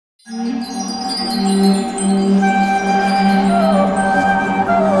Hare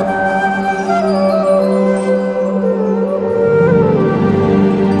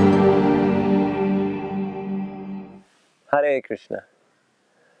Krishna.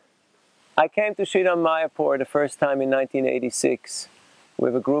 I came to Sri Dham Mayapur the first time in 1986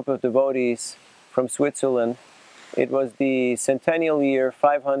 with a group of devotees from Switzerland. It was the centennial year,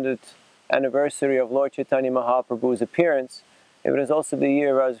 500th anniversary of Lord Chaitanya Mahaprabhu's appearance. It was also the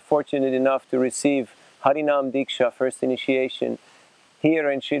year I was fortunate enough to receive Harinam Diksha, first initiation,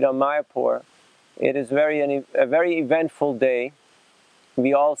 here in Sri Dham Mayapur. It is a very eventful day.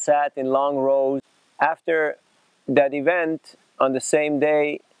 We all sat in long rows. After that event, on the same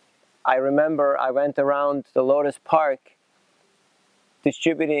day, I remember I went around the Lotus Park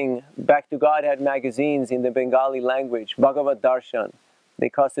distributing Back to Godhead magazines in the Bengali language, Bhagavad Darshan.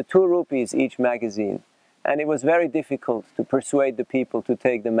 They costed 2 rupees each magazine. And it was very difficult to persuade the people to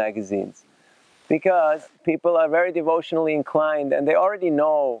take the magazines, because people are very devotionally inclined and they already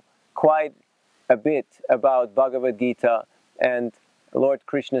know quite a bit about Bhagavad Gita and Lord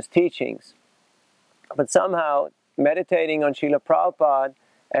Krishna's teachings. But somehow, meditating on Srila Prabhupada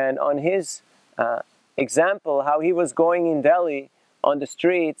and on his example, how he was going in Delhi on the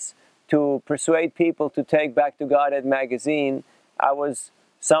streets to persuade people to take Back to Godhead magazine, I was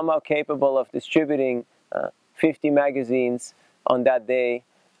somehow capable of distributing 50 magazines on that day,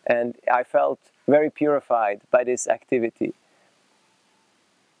 and I felt very purified by this activity.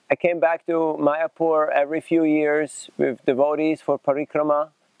 I came back to Mayapur every few years with devotees for parikrama,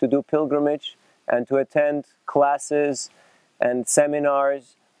 to do pilgrimage and to attend classes and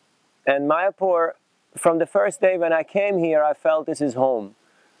seminars. And Mayapur, from the first day when I came here, I felt this is home.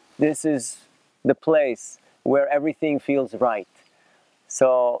 This is the place where everything feels right.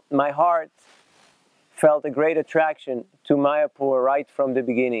 So my heart felt a great attraction to Mayapur right from the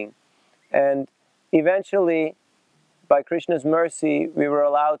beginning. And eventually, by Krishna's mercy, we were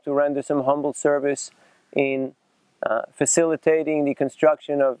allowed to render some humble service in facilitating the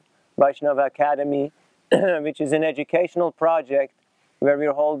construction of Vaishnava Academy, which is an educational project where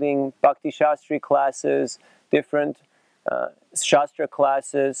we're holding Bhakti Shastri classes, different Shastra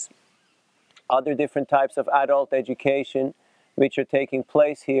classes, other different types of adult education, which are taking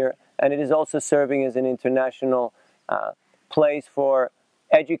place here. And it is also serving as an international place for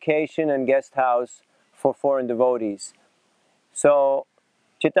education and guest house for foreign devotees. So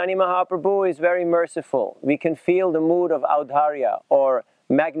Chaitanya Mahaprabhu is very merciful. We can feel the mood of Audharya or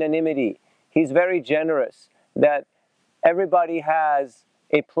magnanimity. He's very generous, that everybody has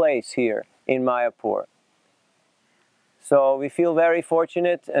a place here in Mayapur. So we feel very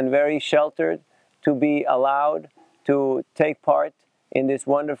fortunate and very sheltered to be allowed to take part in this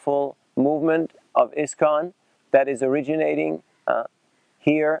wonderful movement of ISKCON that is originating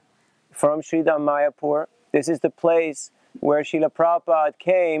here from Sri Dham Mayapur. This is the place where Srila Prabhupada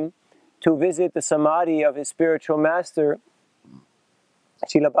came to visit the samadhi of his spiritual master,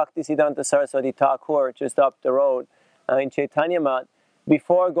 Srila Bhaktisiddhanta Saraswati Thakur, just up the road in Chaitanya Mat,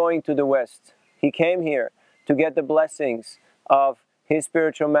 before going to the West. He came here to get the blessings of his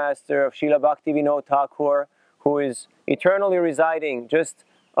spiritual master, of Srila Bhaktivinoda Thakur, who is eternally residing just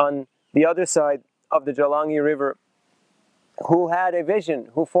on the other side of the Jalangi River, who had a vision,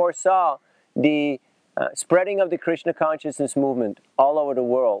 who foresaw the spreading of the Krishna consciousness movement all over the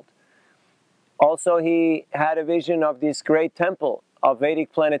world. Also, he had a vision of this great temple of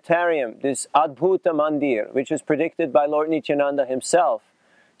Vedic planetarium, this Adbhuta Mandir, which was predicted by Lord Nityananda himself.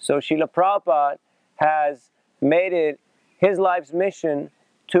 So Srila Prabhupada has made it his life's mission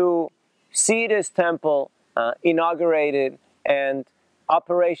to see this temple inaugurated and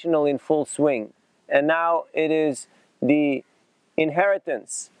operational in full swing. And now it is the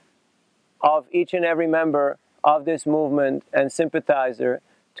inheritance of each and every member of this movement and sympathizer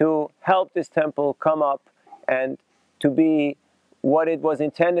to help this temple come up and to be what it was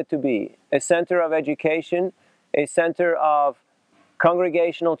intended to be, a center of education, a center of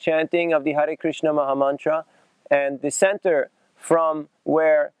congregational chanting of the Hare Krishna Mahamantra, and the center from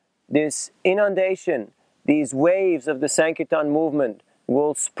where this inundation, these waves of the Sankirtan movement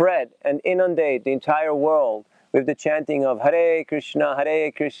will spread and inundate the entire world with the chanting of Hare Krishna,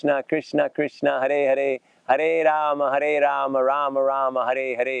 Krishna Krishna, Hare Hare, Hare Rama, Rama Rama,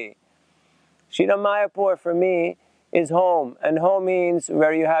 Hare Hare. Sri Dham Mayapur for me is home, and home means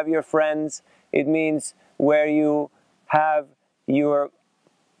where you have your friends. It means where you have your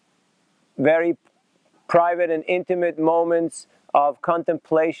very private and intimate moments of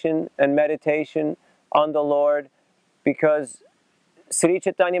contemplation and meditation on the Lord, because Sri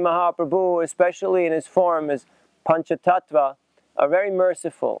Chaitanya Mahaprabhu, especially in his form as Panchatattva, are very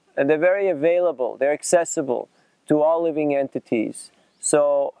merciful, and they're very available, they're accessible to all living entities.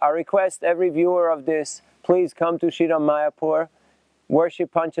 So I request every viewer of this, please come to Sri Dham Mayapur,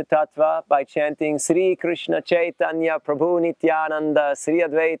 worship Panchatattva by chanting Sri Krishna Chaitanya Prabhu Nityananda Sri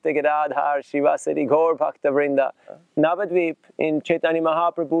Advaita Gadadhar Shivasari Gaur Bhakta Vrinda. Navadvip in Chaitanya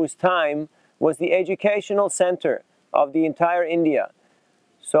Mahaprabhu's time was the educational center of the entire India.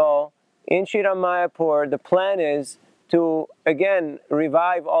 So in Sri Dham Mayapur, the plan is to again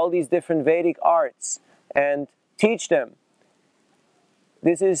revive all these different Vedic arts and teach them.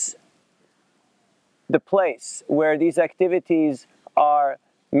 This is the place where these activities are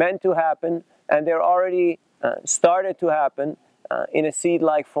meant to happen, and they're already started to happen in a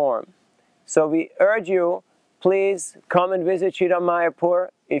seed-like form. So we urge you, please come and visit Sri Dham Mayapur.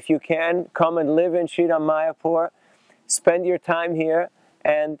 If you can, come and live in Sri Dham Mayapur. Spend your time here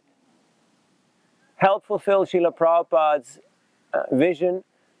and help fulfill Srila Prabhupada's vision,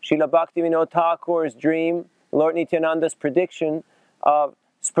 Srila Bhaktivinoda Thakur's dream, Lord Nityananda's prediction of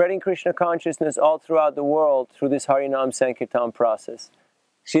spreading Krishna consciousness all throughout the world through this Harinam Sankirtan process.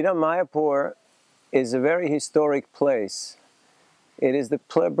 Sri Dham Mayapur is a very historic place. It is the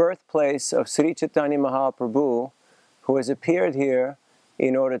birthplace of Sri Chaitanya Mahaprabhu, who has appeared here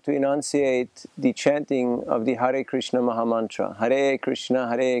in order to enunciate the chanting of the Hare Krishna Mahamantra. Hare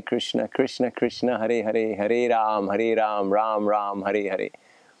Krishna, Krishna Krishna, Hare Hare, Hare Ram, Ram Ram, Hare Hare.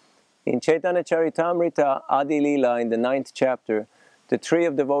 In Chaitanya Charitamrita Adi Leela, in the 9th chapter, the tree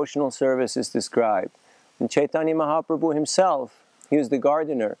of devotional service is described. And Chaitanya Mahaprabhu himself, he was the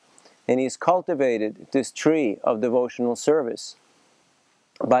gardener, and he's cultivated this tree of devotional service.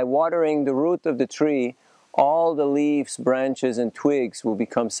 By watering the root of the tree, all the leaves, branches, and twigs will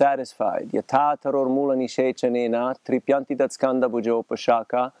become satisfied. Yatha taror mula nishechanena tripyanti datskanda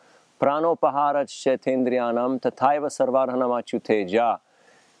bhujopashaka pranopaharat shetendriyanam tataiva sarvarhanam achyuteja.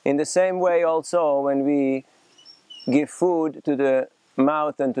 In the same way also, when we give food to the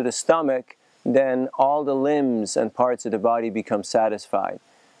mouth and to the stomach, then all the limbs and parts of the body become satisfied.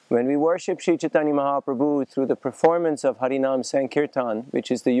 When we worship Sri Chaitanya Mahaprabhu through the performance of Harinam Sankirtan,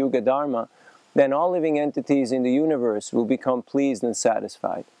 which is the Yuga Dharma, then all living entities in the universe will become pleased and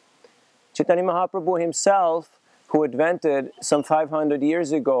satisfied. Chaitanya Mahaprabhu himself, who invented some 500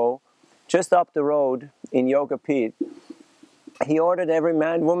 years ago, just up the road in Yogapith, he ordered every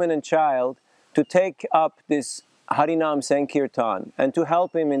man, woman and child to take up this Harinam Sankirtan and to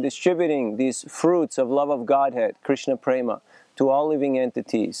help him in distributing these fruits of love of Godhead, Krishna Prema, to all living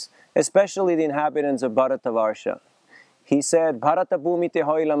entities, especially the inhabitants of Bharatavarsha. He said, Bharata bhumite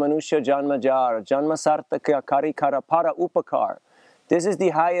hoila manusya janma jar, janma sartaka karikara para upakar. This is the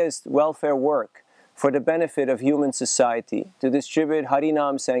highest welfare work for the benefit of human society, to distribute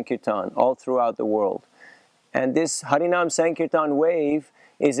Harinam Sankirtan all throughout the world. And this Harinam Sankirtan wave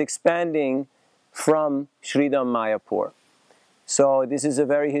is expanding from Sri Dham Mayapur. So this is a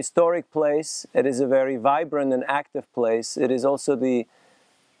very historic place. It is a very vibrant and active place. It is also the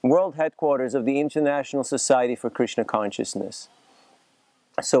world headquarters of the International Society for Krishna Consciousness.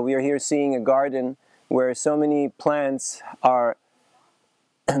 So we are here seeing a garden where so many plants are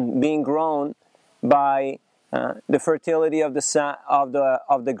being grown by the fertility of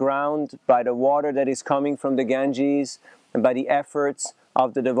the ground, by the water that is coming from the Ganges, and by the efforts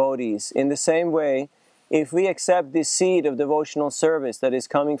of the devotees. In the same way, if we accept this seed of devotional service that is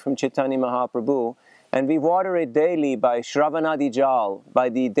coming from Chaitanya Mahaprabhu, and we water it daily by Shravanadi Jal, by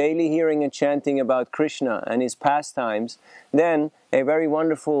the daily hearing and chanting about Krishna and his pastimes, then a very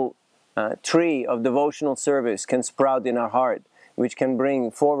wonderful tree of devotional service can sprout in our heart, which can bring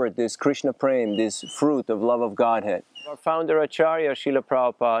forward this Krishna Prem, this fruit of love of Godhead. Our founder Acharya, Srila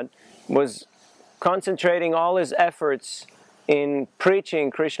Prabhupada, was concentrating all his efforts in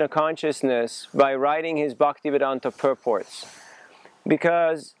preaching Krishna consciousness by writing his Bhaktivedanta purports,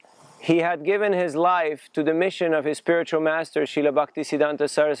 because he had given his life to the mission of his spiritual master, Srila Bhaktisiddhanta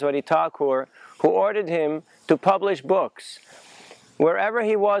Saraswati Thakur, who ordered him to publish books. Wherever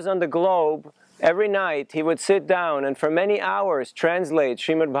he was on the globe, every night he would sit down and for many hours translate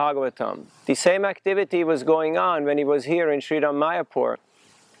Srimad Bhagavatam. The same activity was going on when he was here in Sri Dham Mayapur.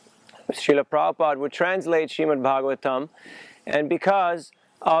 Srila Prabhupada would translate Srimad Bhagavatam, and because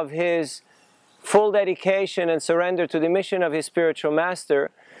of his full dedication and surrender to the mission of his spiritual master,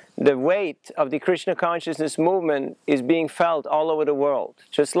 the weight of the Krishna consciousness movement is being felt all over the world.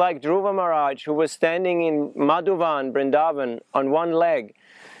 Just like Dhruva Maharaj, who was standing in Madhuvan, Vrindavan, on one leg,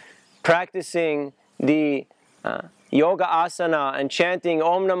 practicing the yoga asana and chanting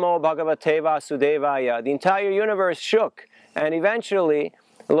Om Namo Bhagavate Vasudevaya, the entire universe shook, and eventually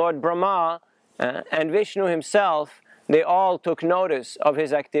Lord Brahma and Vishnu himself they all took notice of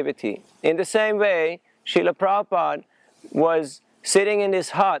his activity. In the same way, Srila Prabhupada was sitting in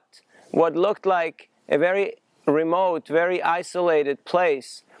this hut, what looked like a very remote, very isolated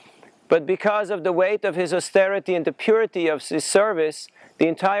place. But because of the weight of his austerity and the purity of his service, the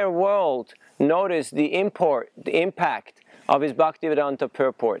entire world noticed the impact of his Bhaktivedanta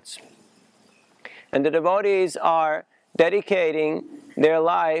purports. And the devotees are dedicating their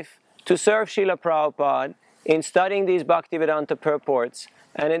life to serve Srila Prabhupada in studying these Bhaktivedanta purports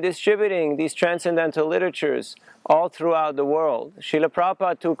and in distributing these transcendental literatures all throughout the world. Srila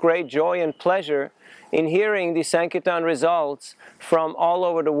Prabhupada took great joy and pleasure in hearing the Sankirtan results from all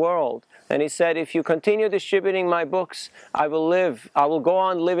over the world. And he said, if you continue distributing my books, I will go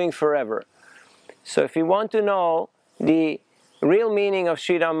on living forever. So if you want to know the real meaning of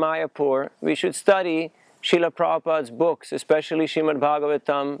Sri Dham Mayapur, we should study Srila Prabhupada's books, especially Srimad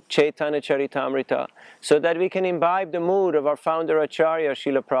Bhagavatam, Chaitanya Charitamrita, so that we can imbibe the mood of our founder Acharya,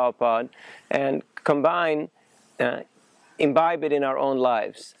 Srila Prabhupada, and imbibe it in our own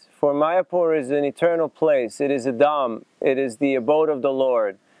lives. For Mayapur is an eternal place. It is a Dham. It is the abode of the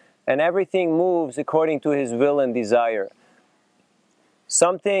Lord. And everything moves according to His will and desire.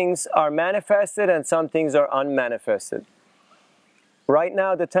 Some things are manifested and some things are unmanifested. Right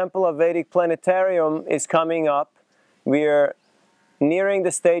now, the Temple of Vedic Planetarium is coming up. We are nearing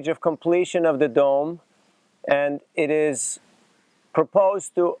the stage of completion of the dome, and it is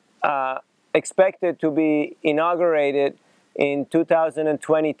proposed to, expected to be inaugurated in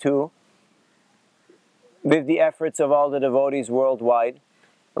 2022 with the efforts of all the devotees worldwide.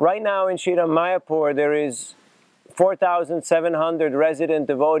 Right now in Sri Dham Mayapur, there is 4,700 resident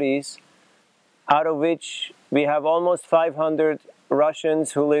devotees, out of which we have almost 500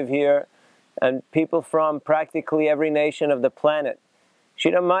 Russians who live here, and people from practically every nation of the planet.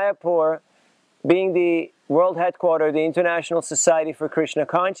 Sri Dham Mayapur, being the world headquarters of the International Society for Krishna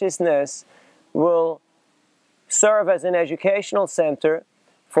Consciousness, will serve as an educational center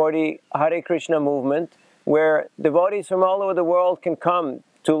for the Hare Krishna movement, where devotees from all over the world can come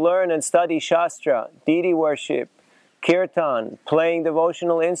to learn and study Shastra, deity worship, kirtan, playing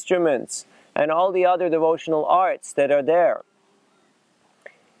devotional instruments, and all the other devotional arts that are there.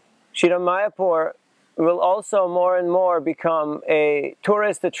 Sri Dham Mayapur will also more and more become a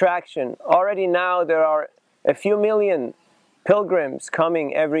tourist attraction. Already now there are a few million pilgrims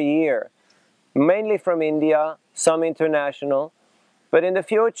coming every year, mainly from India, some international. But in the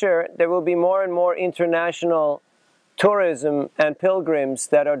future, there will be more and more international tourism and pilgrims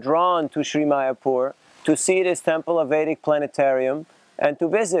that are drawn to Sri Mayapur to see this Temple of Vedic Planetarium and to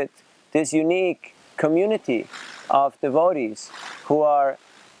visit this unique community of devotees who are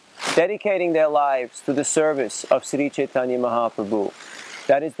dedicating their lives to the service of Sri Chaitanya Mahaprabhu.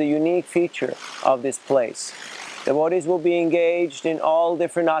 That is the unique feature of this place. Devotees will be engaged in all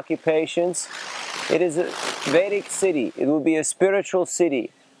different occupations. It is a Vedic city. It will be a spiritual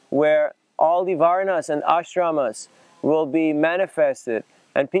city where all the varnas and ashramas will be manifested,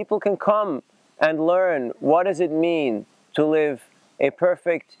 and people can come and learn what does it mean to live a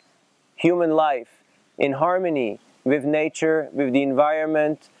perfect human life in harmony with nature, with the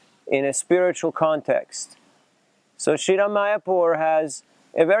environment, in a spiritual context. So Sri Dham Mayapur has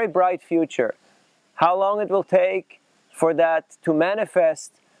a very bright future. How long it will take for that to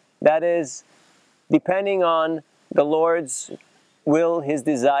manifest, that is depending on the Lord's will, His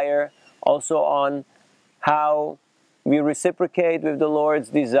desire, also on how we reciprocate with the Lord's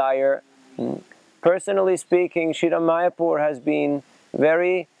desire. Personally speaking, Sri Dham Mayapur has been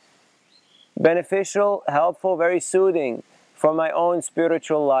very beneficial, helpful, very soothing for my own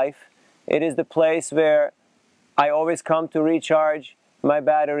spiritual life. It is the place where I always come to recharge my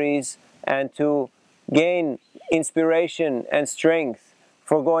batteries and to gain inspiration and strength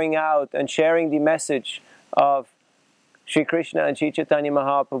for going out and sharing the message of Sri Krishna and Sri Chaitanya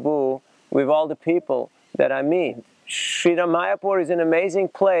Mahaprabhu with all the people that I meet. Sri Dham Mayapur is an amazing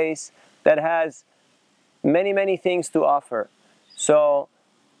place that has many, many things to offer. So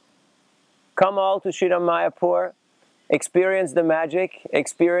come all to Sri Dham Mayapur, experience the magic,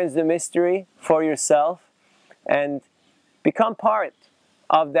 experience the mystery for yourself, and become part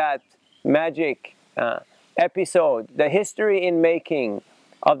of that magic episode, the history in making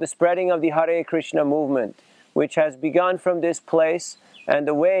of the spreading of the Hare Krishna movement, which has begun from this place, and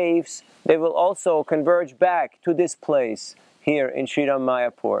the waves, they will also converge back to this place here in Sri Dham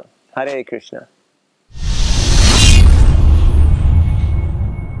Mayapur. Hare Krishna.